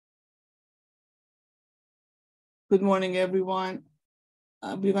Good morning, everyone.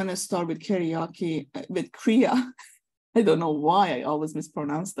 We're going to start with with Kriya. I don't know why I always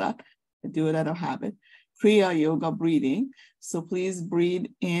mispronounce that. I do it out of habit. Kriya yoga breathing. So please breathe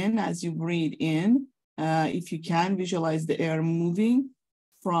in. As you breathe in, if you can, visualize the air moving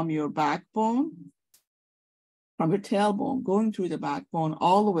from your backbone, from your tailbone, going through the backbone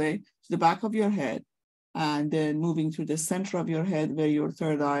all the way to the back of your head, and then moving through the center of your head where your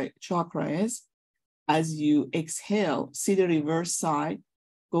third eye chakra is. As you exhale, see the reverse side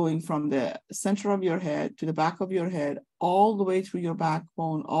going from the center of your head to the back of your head, all the way through your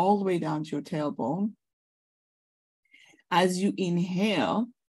backbone, all the way down to your tailbone. As you inhale,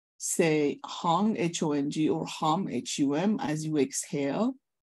 say hung, H-O-N-G, or hum, H-U-M. As you exhale,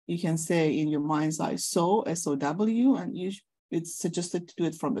 you can say in your mind's eye, so, S-O-W, and it's suggested to do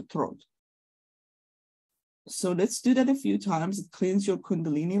it from the throat. So let's do that a few times. It cleans your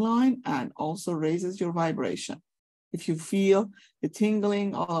Kundalini line and also raises your vibration. If you feel the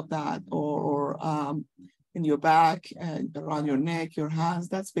tingling, all of that, or in your back and around your neck, your hands,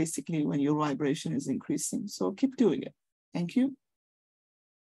 that's basically when your vibration is increasing. So keep doing it. Thank you.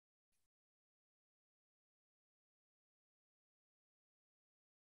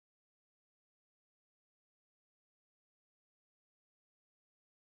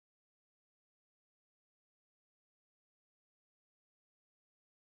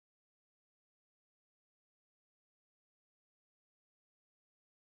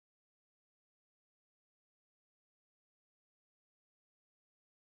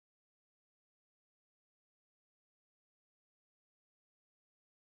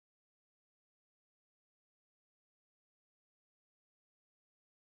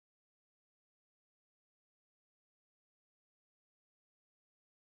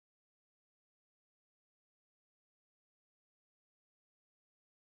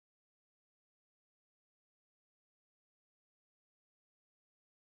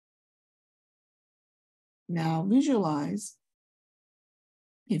 Now visualize,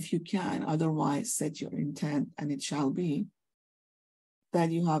 if you can, otherwise set your intent, and it shall be,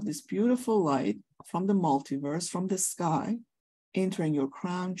 that you have this beautiful light from the multiverse, from the sky, entering your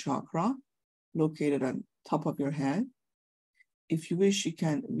crown chakra, located on top of your head. If you wish, you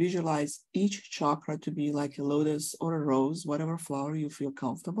can visualize each chakra to be like a lotus or a rose, whatever flower you feel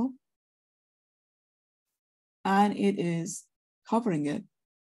comfortable. And it is covering it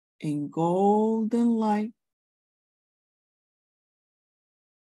in golden light,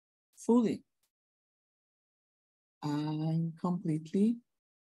 fully and completely.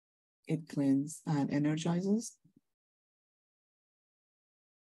 It cleanses and energizes.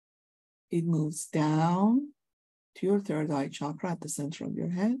 It moves down to your third eye chakra at the center of your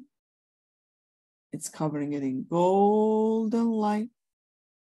head. It's covering it in golden light,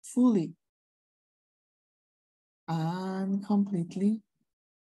 fully and completely.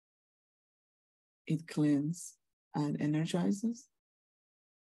 It cleanses and energizes.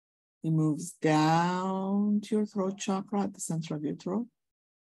 It moves down to your throat chakra at the center of your throat.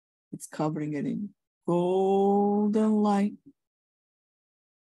 It's covering it in golden light,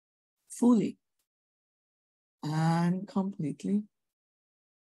 fully and completely.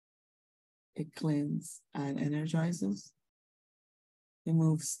 It cleanses and energizes. It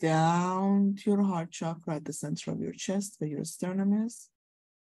moves down to your heart chakra at the center of your chest where your sternum is.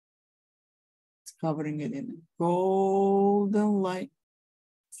 It's covering it in golden light,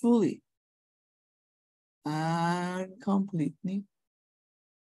 fully and completely.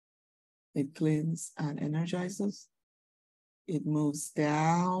 It cleanses and energizes. It moves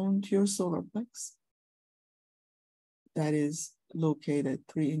down to your solar plex. That is located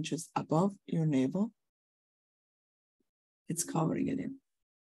 3 inches above your navel. It's covering it in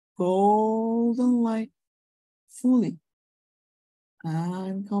golden light, fully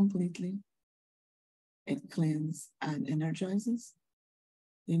and completely. It cleanses and energizes.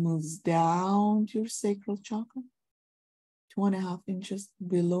 It moves down to your sacral chakra, 2.5 inches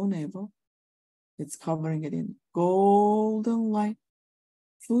below navel. It's covering it in golden light,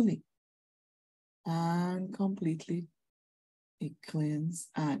 fully and completely. It cleanses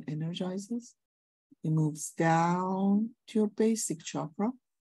and energizes. It moves down to your basic chakra,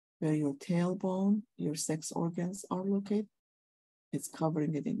 where your tailbone, your sex organs are located. It's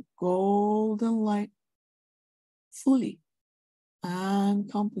covering it in golden light, fully and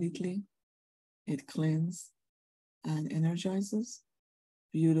completely. It cleanses and energizes.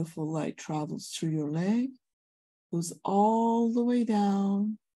 Beautiful light travels through your leg, goes all the way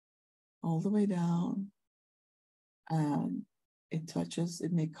down, and it touches,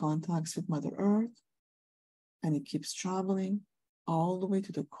 it makes contacts with Mother Earth, and it keeps traveling all the way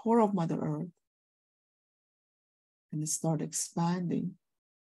to the core of Mother Earth. and start expanding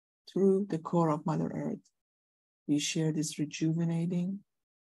through the core of Mother Earth. We share this rejuvenating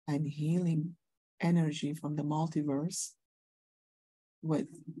and healing energy from the multiverse with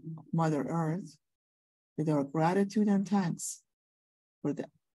Mother Earth, with our gratitude and thanks for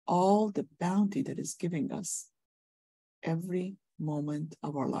all the bounty that is giving us every moment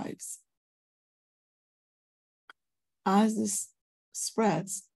of our lives. As this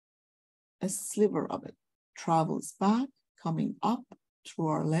spreads, a sliver of it travels back, coming up through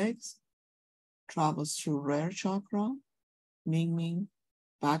our legs, travels through rare chakra, Ming Ming,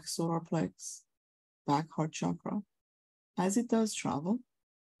 back solar plex, back heart chakra. As it does travel,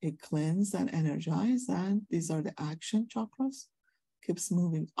 it cleanses and energizes, and these are the action chakras, keeps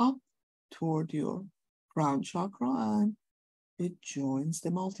moving up toward your crown chakra, and it joins the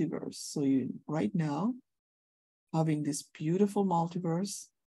multiverse. So you right now having this beautiful multiverse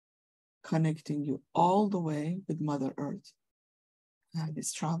connecting you all the way with Mother Earth, and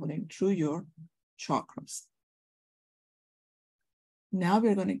it's traveling through your chakras. Now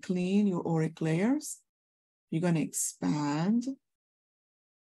we're going to clean your auric layers. You're going to expand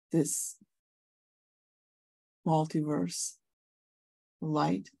this multiverse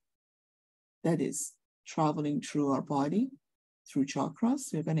light that is traveling through our body, through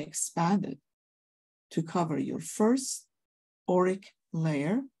chakras. We're going to expand it to cover your first auric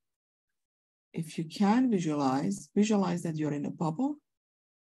layer. If you can visualize that you're in a bubble.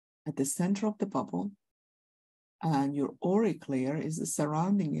 At the center of the bubble, and your auric layer is the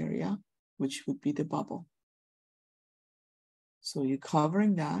surrounding area, which would be the bubble. So you're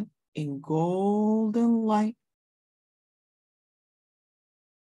covering that in golden light,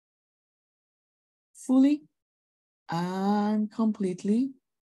 fully and completely.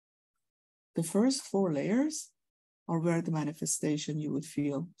 The first 4 layers are where the manifestation you would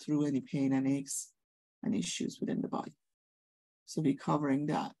feel through any pain and aches and issues within the body. So be covering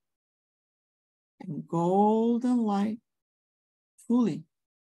that in golden light, fully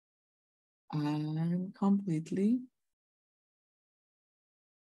and completely.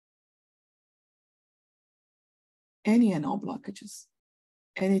 Any and all blockages,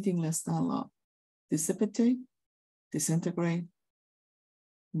 anything less than love, dissipate, disintegrate.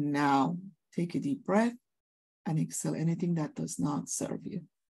 Now take a deep breath and exhale anything that does not serve you.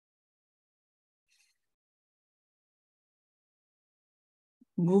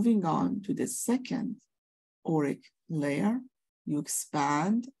 Moving on to the second auric layer, you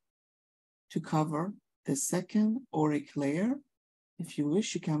expand to cover the second auric layer. If you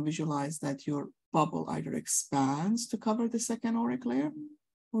wish, you can visualize that your bubble either expands to cover the second auric layer,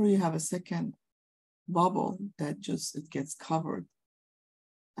 or you have a second bubble that just, it gets covered.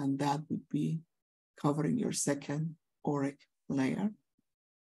 And that would be covering your second auric layer.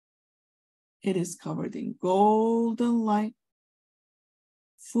 It is covered in golden light,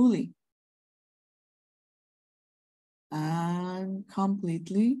 fully and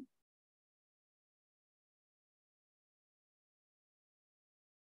completely.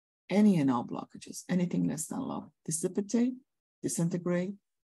 Any and all blockages, anything less than love, dissipate, disintegrate.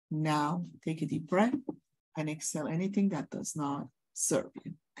 Now take a deep breath and exhale anything that does not serve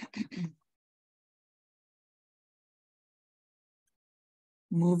you.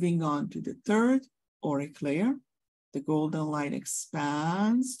 Moving on to the third auric layer, the golden light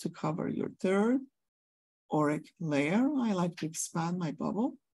expands to cover your third auric layer. I like to expand my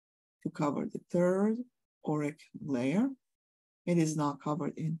bubble to cover the third auric layer. It is now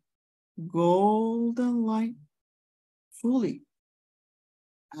covered in golden light, fully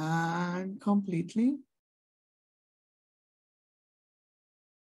and completely.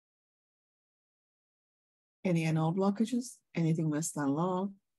 Any and all blockages, anything less than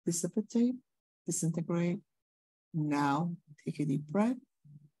love, dissipate, disintegrate. Now take a deep breath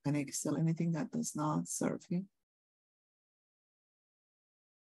and exhale anything that does not serve you.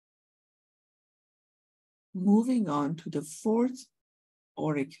 Moving on to the fourth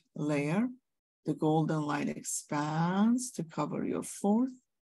auric layer, the golden light expands to cover your fourth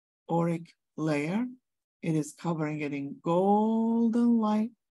auric layer. It is covering it in golden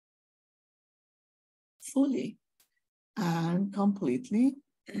light, fully and completely.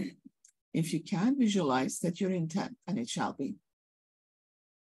 If you can, visualize that your intent, and it shall be.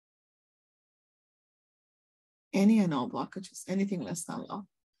 Any and all blockages, anything less than love,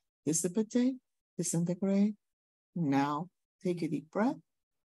 dissipate, disintegrate. Now take a deep breath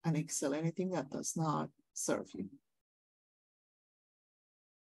and exhale anything that does not serve you.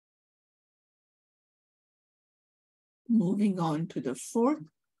 Moving on to the fourth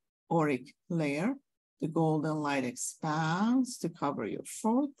auric layer, the golden light expands to cover your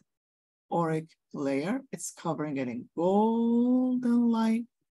fourth auric layer. It's covering it in golden light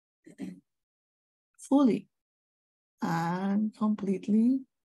fully and completely.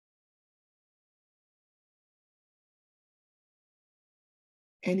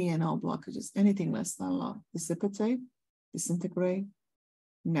 Any and all blockages, anything less than love, dissipate, disintegrate.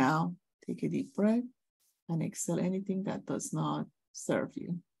 Now take a deep breath and exhale anything that does not serve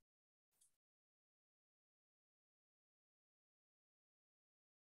you.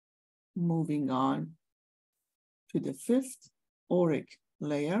 Moving on to the fifth auric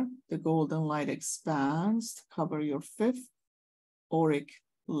layer, the golden light expands to cover your fifth auric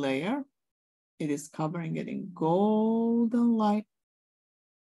layer. It is covering it in golden light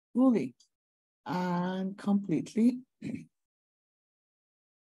fully and completely.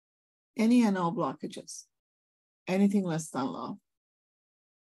 Any and all blockages, anything less than love,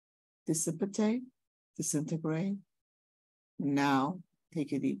 dissipate, disintegrate. Now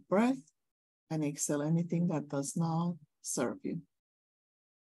take a deep breath and exhale anything that does not serve you.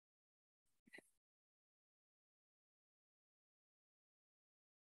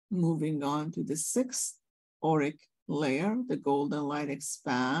 Moving on to the sixth auric layer, the golden light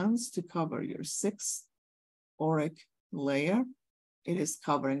expands to cover your sixth auric layer. It is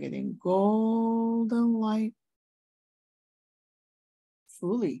covering it in golden light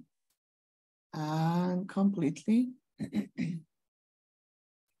fully and completely.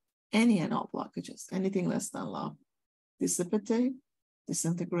 Any and all blockages, anything less than love, dissipate,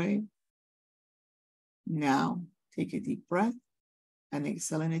 disintegrate. Now take a deep breath and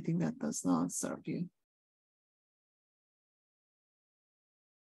exhale anything that does not serve you.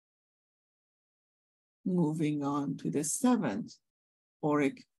 Moving on to the seventh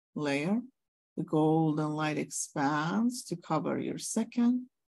auric layer, the golden light expands to cover your second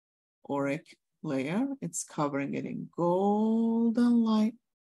auric layer. It's covering it in golden light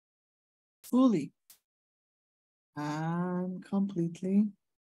fully and completely.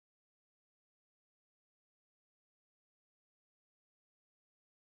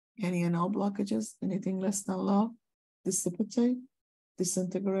 Any and all blockages, anything less than love, dissipate,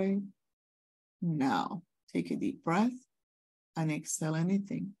 disintegrate. Now take a deep breath and exhale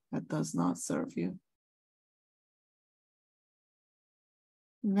anything that does not serve you.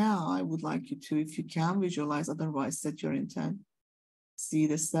 Now I would like you to, if you can visualize, otherwise set your intent. See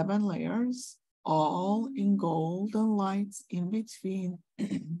the 7 layers, all in golden lights in between,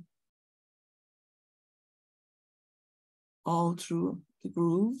 all through the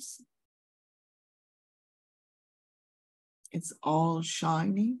grooves. It's all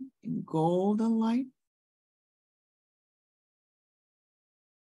shining in golden light.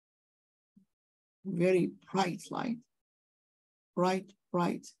 Very bright light. Bright,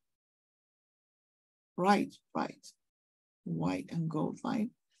 bright. Bright, bright. White and gold light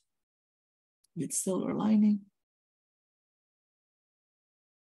with silver lining.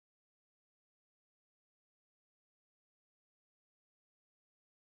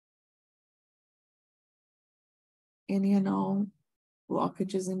 Any and all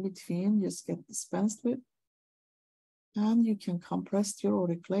blockages in between just get dispensed with. And you can compress your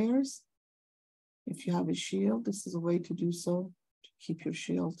auric layers. If you have a shield, this is a way to do so, to keep your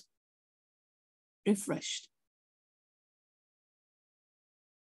shield refreshed.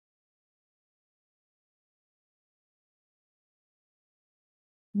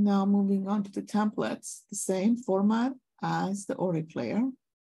 Now moving on to the templates, the same format as the auric layer.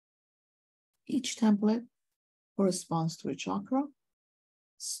 Each template corresponds to a chakra,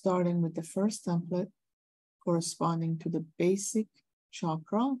 starting with the first template corresponding to the basic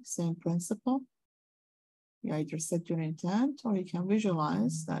chakra, same principle. You either set your intent or you can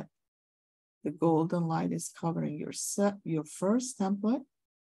visualize that the golden light is covering your first template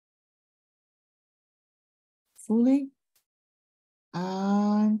fully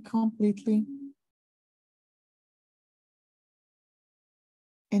and completely.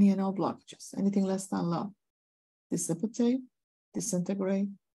 Any and all blockages, anything less than love, dissipate, disintegrate.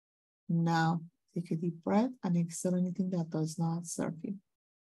 Now take a deep breath and exhale anything that does not serve you.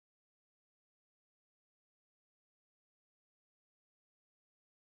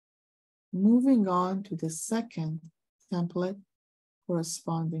 Moving on to the second template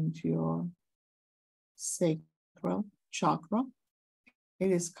corresponding to your sacral chakra.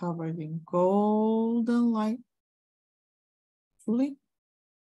 It is covered in golden light fully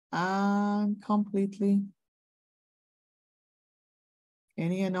and completely.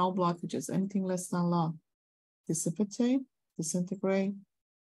 Any and all blockages, anything less than love, dissipate, disintegrate.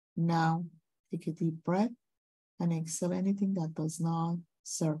 Now take a deep breath and exhale anything that does not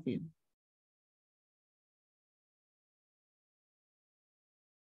serve you.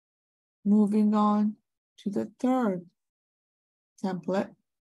 Moving on to the third template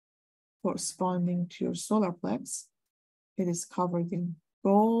corresponding to your solar plex. It is covered in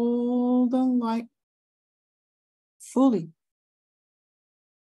golden light fully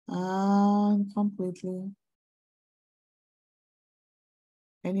and completely.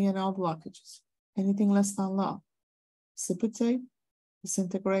 Any and all blockages, anything less than love, dissipate,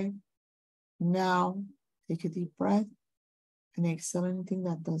 disintegrate. Now take a deep breath and exhale anything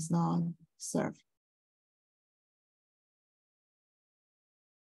that does not serve.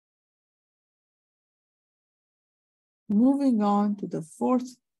 Moving on to the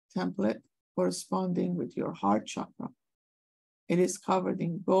fourth template corresponding with your heart chakra. It is covered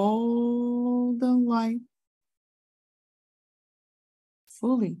in golden light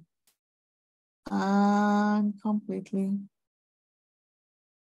fully and completely.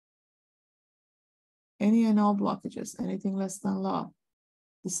 Any and all blockages, anything less than love,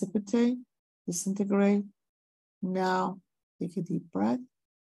 dissipate, disintegrate. Now take a deep breath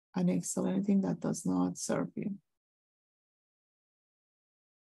and exhale anything that does not serve you.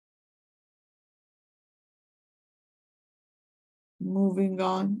 Moving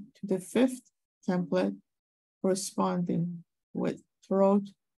on to the fifth template corresponding with throat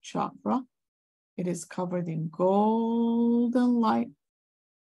chakra. It is covered in golden light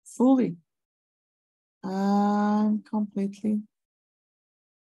fully and completely.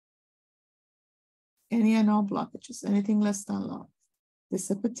 Any and all blockages, anything less than love,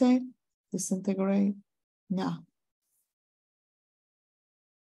 dissipate, disintegrate. Now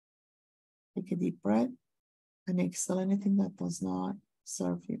take a deep breath and exhale anything that does not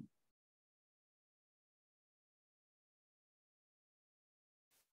serve you.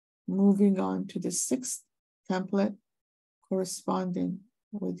 Moving on to the sixth template corresponding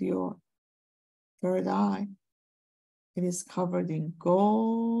with your third eye. It is covered in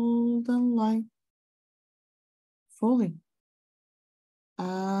golden light fully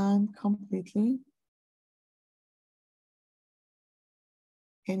and completely.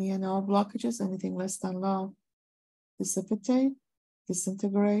 Any and all blockages, anything less than love, dissipate,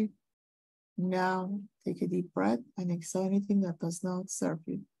 disintegrate. Now take a deep breath and exhale anything that does not serve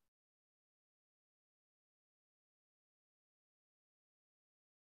you.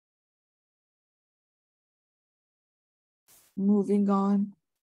 Moving on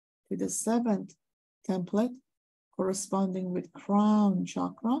to the seventh template corresponding with crown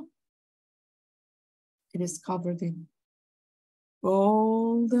chakra. It is covered in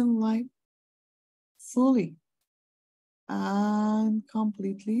golden light fully and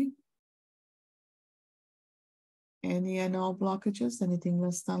completely. Any and all blockages, anything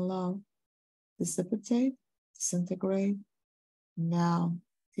less than love, dissipate, disintegrate. Now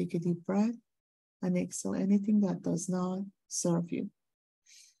take a deep breath and exhale anything that does not serve you.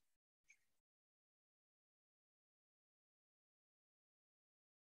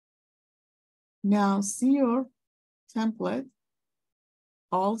 Now see your template,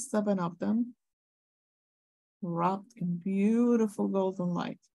 all 7 of them, wrapped in beautiful golden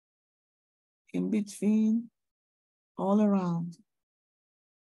light. In between, all around.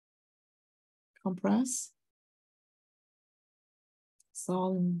 Compress. It's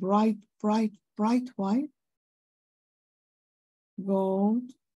all in bright, bright, bright white, gold,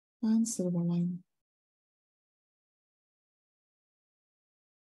 and silver line.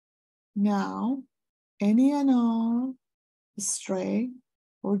 Now, any and all stray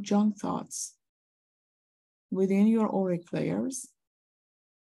or junk thoughts within your auric layers,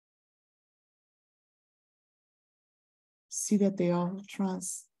 see that they all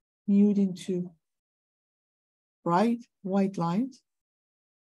transmute into bright white light,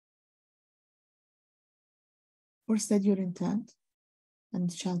 or set your intent, and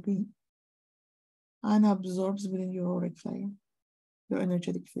it shall be, and absorbs within your auric layer, your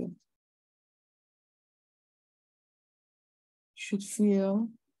energetic field. Should feel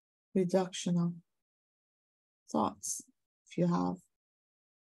reduction of thoughts if you have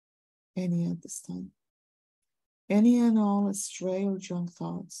any at this time. Any and all stray or junk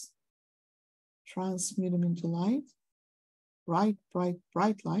thoughts, transmute them into light, bright, bright,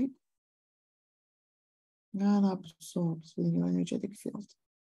 bright light, and absorbs within your energetic field.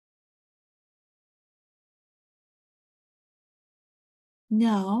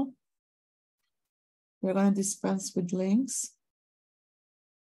 Now, we're going to dispense with links.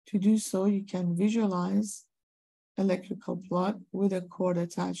 To do so, you can visualize electrical plug with a cord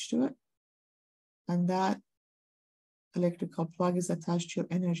attached to it, and that electrical plug is attached to your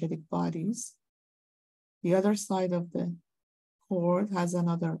energetic bodies. The other side of the cord has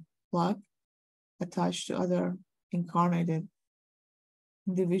another plug attached to other incarnated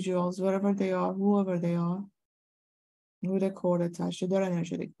individuals, wherever they are, whoever they are, with a cord attached to their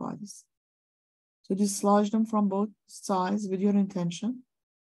energetic bodies. So dislodge them from both sides with your intention.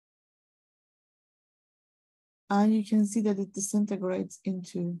 And you can see that it disintegrates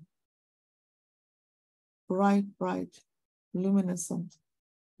into bright, bright, luminescent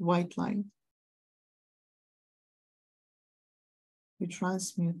white light. You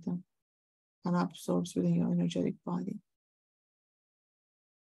transmute them and absorbs within your energetic body.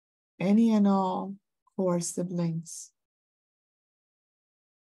 Any and all coercive links,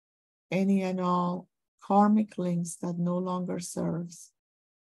 any and all karmic links that no longer serves,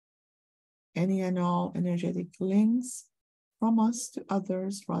 any and all energetic links from us to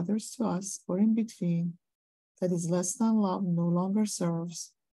others, or others to us, or in between, that is less than love, no longer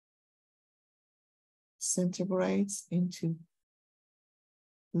serves, disintegrates into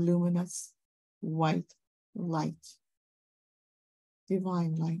luminous white light,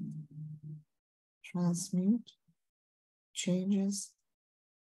 divine light. Transmute, changes,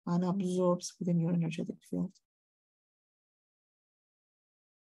 and absorbs within your energetic field.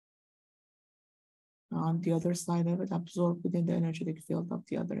 On the other side of it, absorb within the energetic field of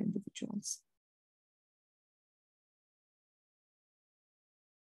the other individuals.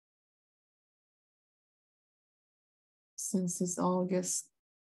 Since this all gets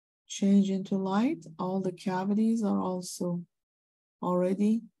changed into light, all the cavities are also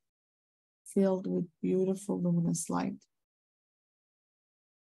already filled with beautiful luminous light.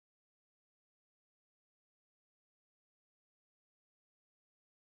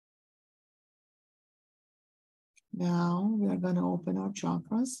 Now we are going to open our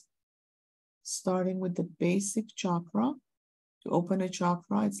chakras, starting with the basic chakra. To open a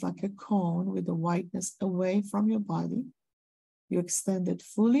chakra, it's like a cone with the whiteness away from your body. You extend it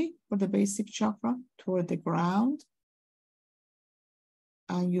fully for the basic chakra toward the ground,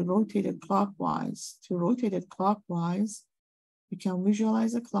 and you rotate it clockwise. To rotate it clockwise, you can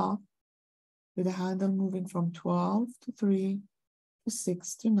visualize a clock with the handle moving from 12 to 3 to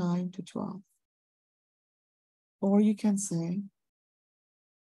 6 to 9 to 12. Or you can say,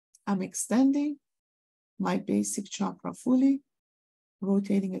 I'm extending my basic chakra fully,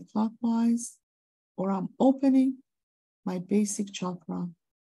 rotating it clockwise, or I'm opening my basic chakra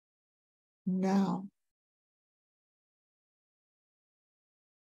now.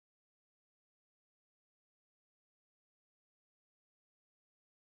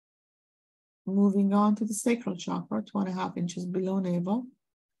 Moving on to the sacral chakra, 2.5 inches below navel,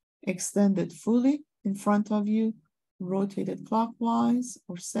 extend it fully in front of you, rotate it clockwise,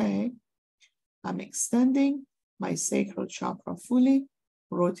 or say, I'm extending my sacral chakra fully,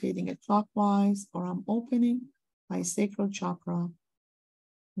 rotating it clockwise, or I'm opening my sacral chakra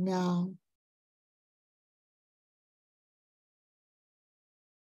now.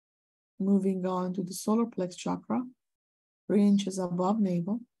 Moving on to the solar plex chakra, 3 inches above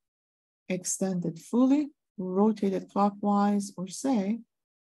navel, extend it fully, rotate it clockwise, or say,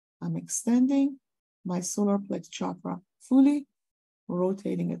 I'm extending my solar plex chakra fully,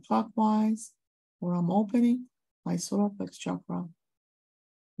 rotating it clockwise, or I'm opening my solar plex chakra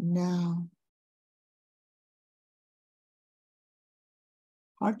now.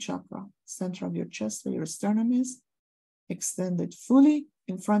 Heart chakra, center of your chest where your sternum is, extend it fully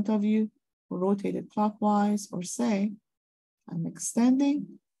in front of you, rotate it clockwise, or say, I'm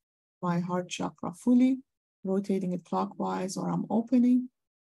extending my heart chakra fully, rotating it clockwise, or I'm opening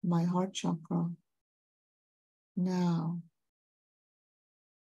my heart chakra now.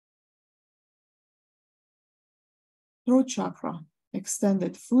 Throat chakra, extend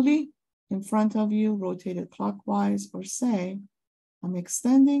it fully in front of you, rotate it clockwise, or say, I'm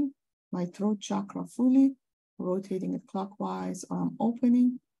extending my throat chakra fully, rotating it clockwise, or I'm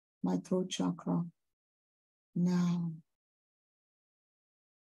opening my throat chakra now.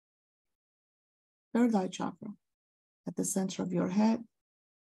 Third eye chakra, at the center of your head,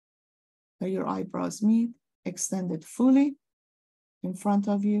 where your eyebrows meet, extend it fully in front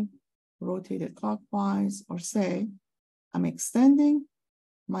of you, rotate it clockwise, or say, I'm extending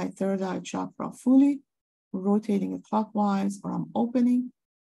my third eye chakra fully, rotating it clockwise, or I'm opening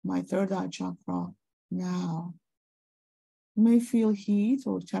my third eye chakra now. You may feel heat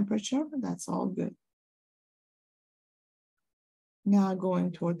or temperature, but that's all good. Now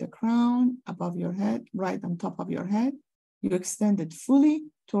going toward the crown, above your head, right on top of your head, you extend it fully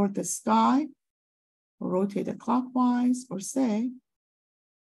toward the sky, rotate it clockwise, or say,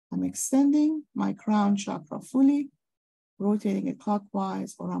 I'm extending my crown chakra fully, rotating it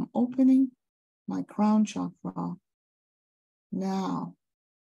clockwise, or I'm opening my crown chakra now.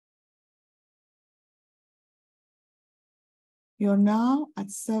 You're now at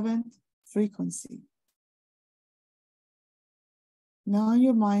 7th frequency. Now in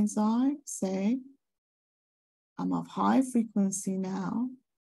your mind's eye, say, I'm of high frequency now,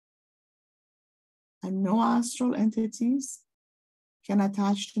 and no astral entities can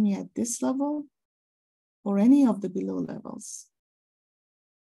attach to me at this level or any of the below levels.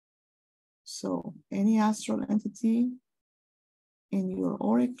 So any astral entity in your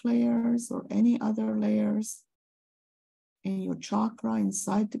auric layers or any other layers in your chakra,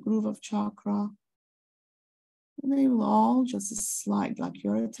 inside the groove of chakra, they will all just slide like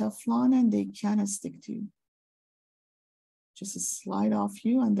you're a Teflon and they cannot stick to you. Just slide off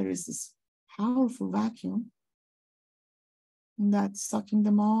you, and there is this powerful vacuum that's sucking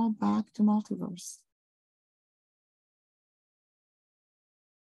them all back to multiverse.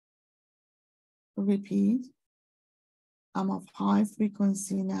 Repeat. I'm of high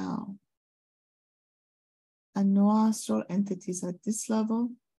frequency now, and no astral entities at this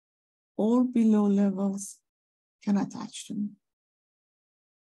level or below levels can attach to me.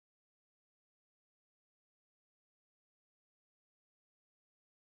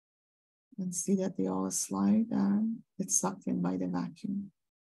 And see that they all slide and it's sucked in by the vacuum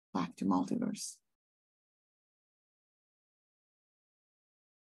back to multiverse.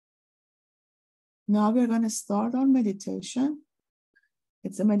 Now we're going to start our meditation.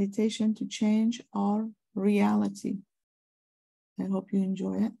 It's a meditation to change our reality. I hope you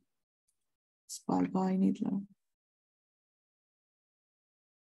enjoy it. It's by Guy Needler.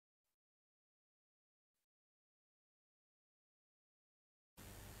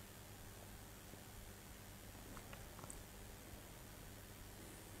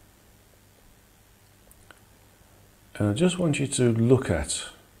 And I just want you to look at,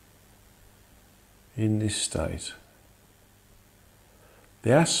 in this state,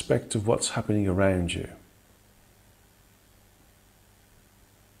 the aspect of what's happening around you.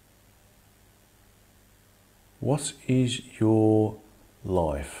 What is your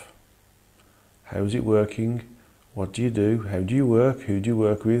life? How is it working? What do you do? How do you work? Who do you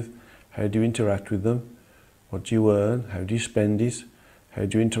work with? How do you interact with them? What do you earn? How do you spend it? How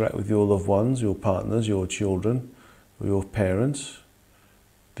do you interact with your loved ones, your partners, your children, or your parents?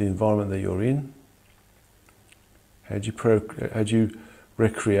 The environment that you're in? How do you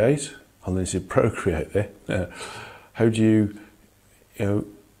recreate? I only said procreate there. How do you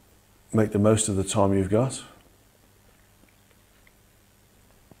make the most of the time you've got?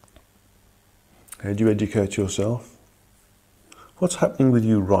 How do you educate yourself? What's happening with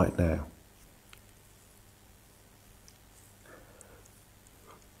you right now?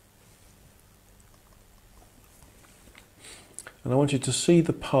 And I want you to see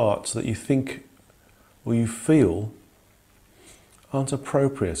the parts that you think or you feel aren't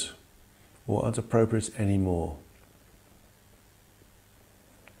appropriate or aren't appropriate anymore.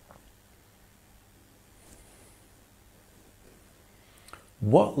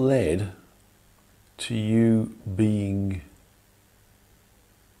 What led to you being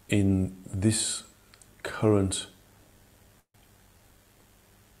in this current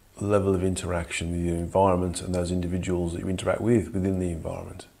level of interaction with your environment and those individuals that you interact with within the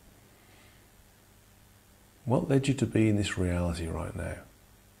environment? What led you to be in this reality right now?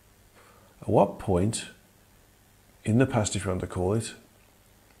 At what point, in the past if you want to call it,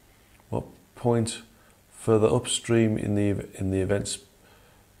 what point further upstream in the events,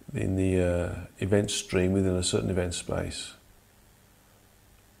 in the event stream within a certain event space,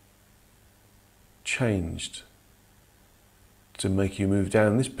 changed to make you move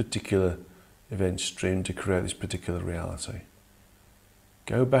down this particular event stream to create this particular reality?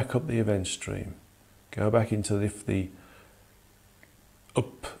 Go back up the event stream. Go back into the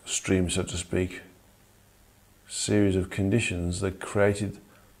upstream, so to speak, series of conditions that created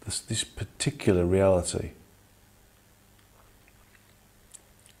this particular reality.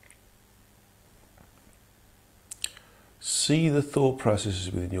 See the thought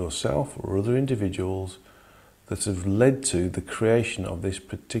processes within yourself or other individuals that have led to the creation of this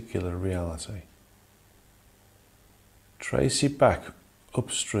particular reality. Trace it back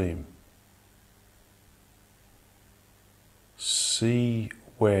upstream. See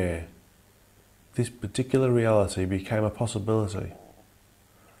where this particular reality became a possibility,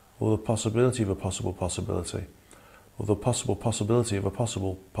 or the possibility of a possible possibility, or the possible possibility of a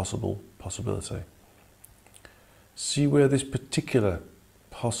possible possibility. See where this particular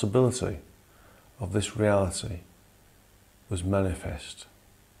possibility of this reality was manifest.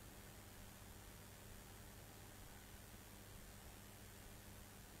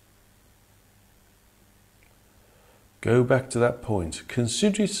 Go back to that point.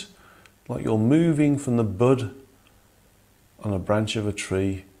 Consider it like you're moving from the bud on a branch of a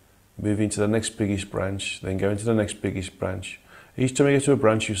tree, moving to the next biggest branch, then going to the next biggest branch. Each time you get to a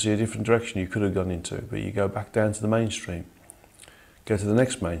branch, you see a different direction you could have gone into, but you go back down to the mainstream. Go to the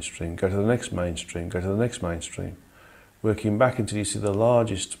next mainstream, go to the next mainstream, go to the next mainstream, working back until you see the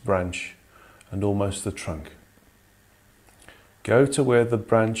largest branch and almost the trunk. Go to where the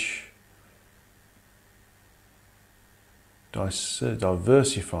branch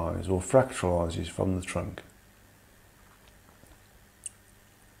diversifies or fractalizes from the trunk.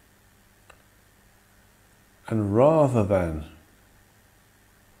 And rather than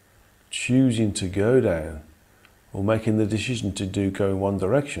choosing to go down or making the decision to go in one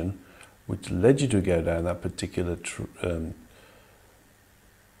direction, which led you to go down that particular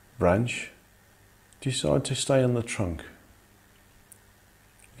branch, decide to stay on the trunk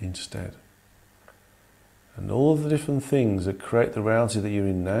instead. And all of the different things that create the reality that you're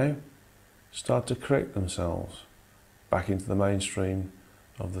in now start to correct themselves back into the mainstream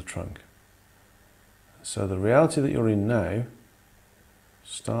of the trunk. So the reality that you're in now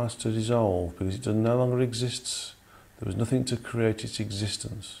starts to dissolve because it no longer exists. There was nothing to create its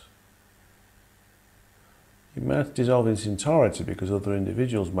existence. It may not dissolve in its entirety because other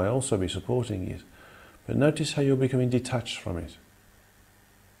individuals may also be supporting it. But notice how you're becoming detached from it.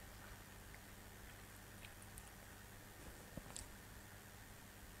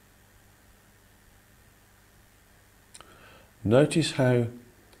 Notice how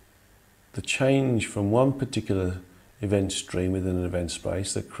the change from one particular event stream within an event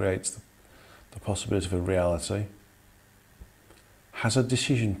space that creates the possibility of a reality has a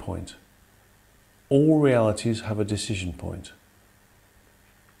decision point. All realities have a decision point.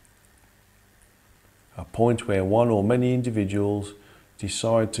 A point where one or many individuals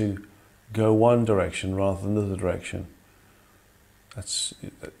decide to go one direction rather than another direction. That's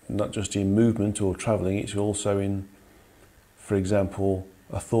not just in movement or travelling, it's also in, for example,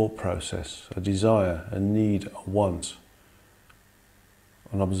 a thought process, a desire, a need, a want,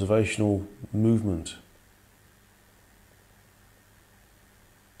 an observational movement.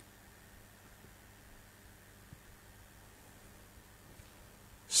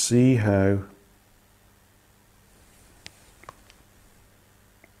 See how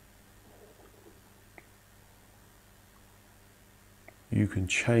you can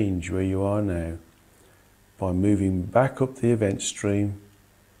change where you are now by moving back up the event stream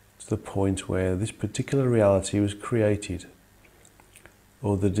to the point where this particular reality was created,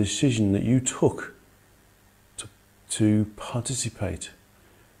 or the decision that you took to participate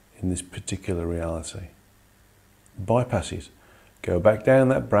in this particular reality. Bypass it. Go back down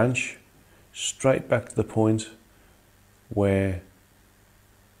that branch, straight back to the point where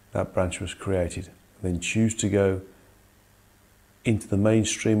that branch was created. Then choose to go into the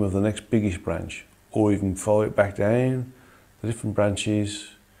mainstream of the next biggest branch, or even follow it back down the different branches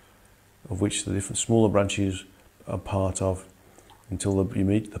of which the different smaller branches are part of, until you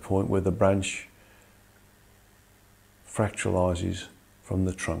meet the point where the branch fractalizes from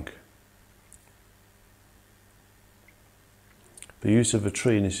the trunk. The use of a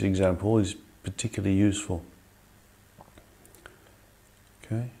tree in this example is particularly useful.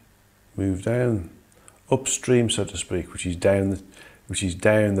 Okay, move down upstream, so to speak, which is down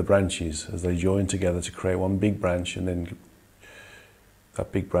the branches as they join together to create one big branch, and then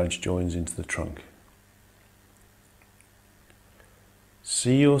that big branch joins into the trunk.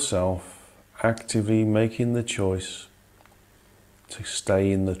 See yourself actively making the choice to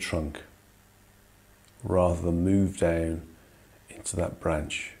stay in the trunk rather than move down into that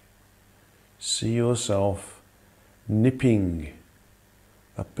branch. See yourself nipping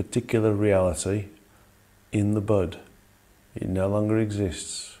that particular reality in the bud. It no longer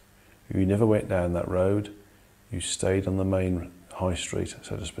exists. You never went down that road. You stayed on the main high street,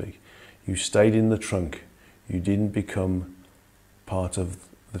 so to speak. You stayed in the trunk. You didn't become part of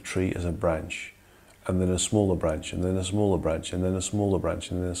the tree as a branch, and then a smaller branch, and then a smaller branch, and then a smaller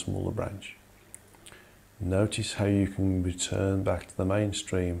branch, and then a smaller branch. Notice how you can return back to the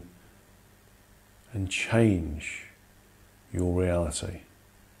mainstream and change your reality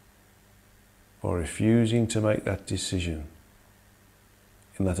by refusing to make that decision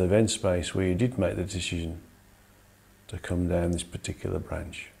in that event space where you did make the decision to come down this particular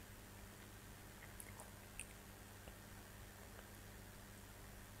branch.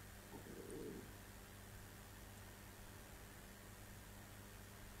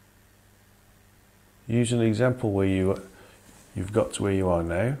 Use an example where you've got to where you are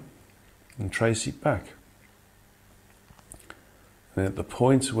now and trace it back. And at the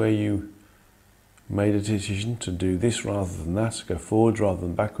point where you made a decision to do this rather than that, go forward rather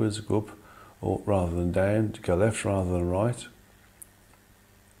than backwards, go up or rather than down, to go left rather than right,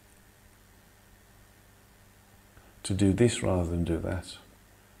 to do this rather than do that.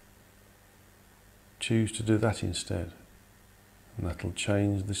 Choose to do that instead, and that'll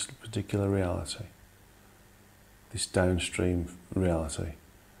change this particular reality, this downstream reality,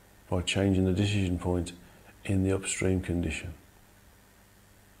 by changing the decision point in the upstream condition.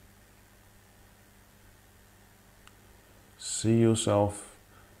 See yourself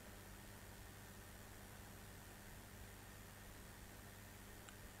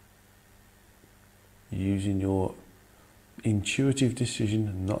using your intuitive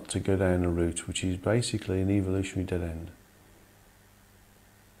decision not to go down a route which is basically an evolutionary dead end.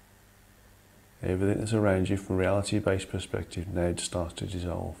 Everything that's around you from a reality-based perspective now starts to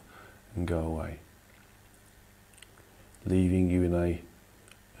dissolve and go away, leaving you in a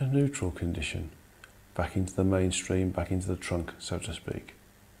neutral condition, back into the mainstream, back into the trunk, so to speak.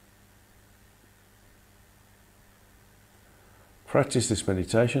 Practice this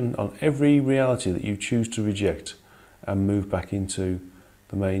meditation on every reality that you choose to reject and move back into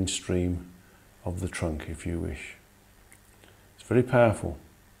the mainstream of the trunk if you wish. It's very powerful,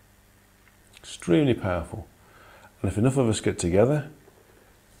 extremely powerful. And if enough of us get together,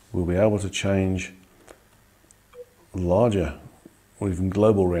 we'll be able to change larger or even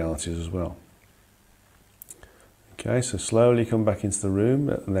global realities as well. Okay, so slowly come back into the room.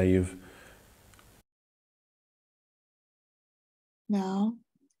 Now,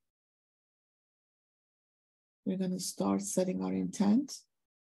 we're going to start setting our intent.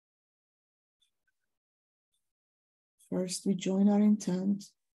 First, we join our intent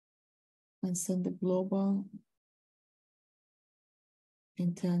and send the global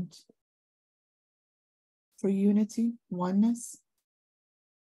intent for unity, oneness,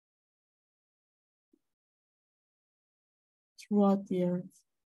 throughout the earth.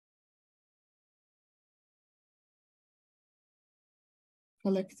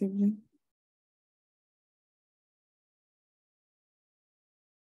 Collectively.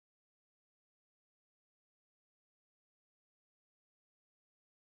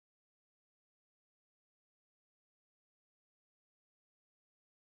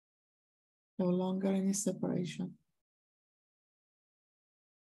 No longer any separation.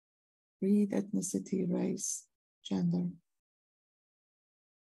 Creed, ethnicity, race, gender.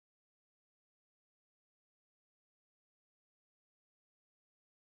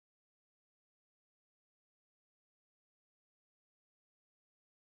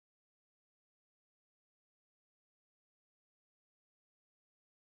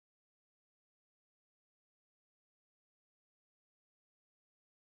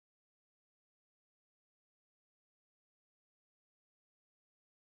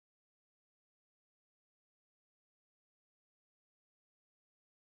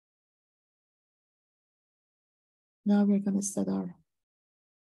 Now we're going to set our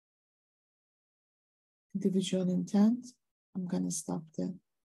individual intent. I'm going to stop the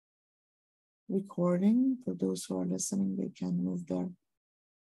recording. For those who are listening, they can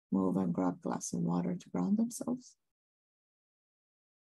move and grab a glass of water to ground themselves.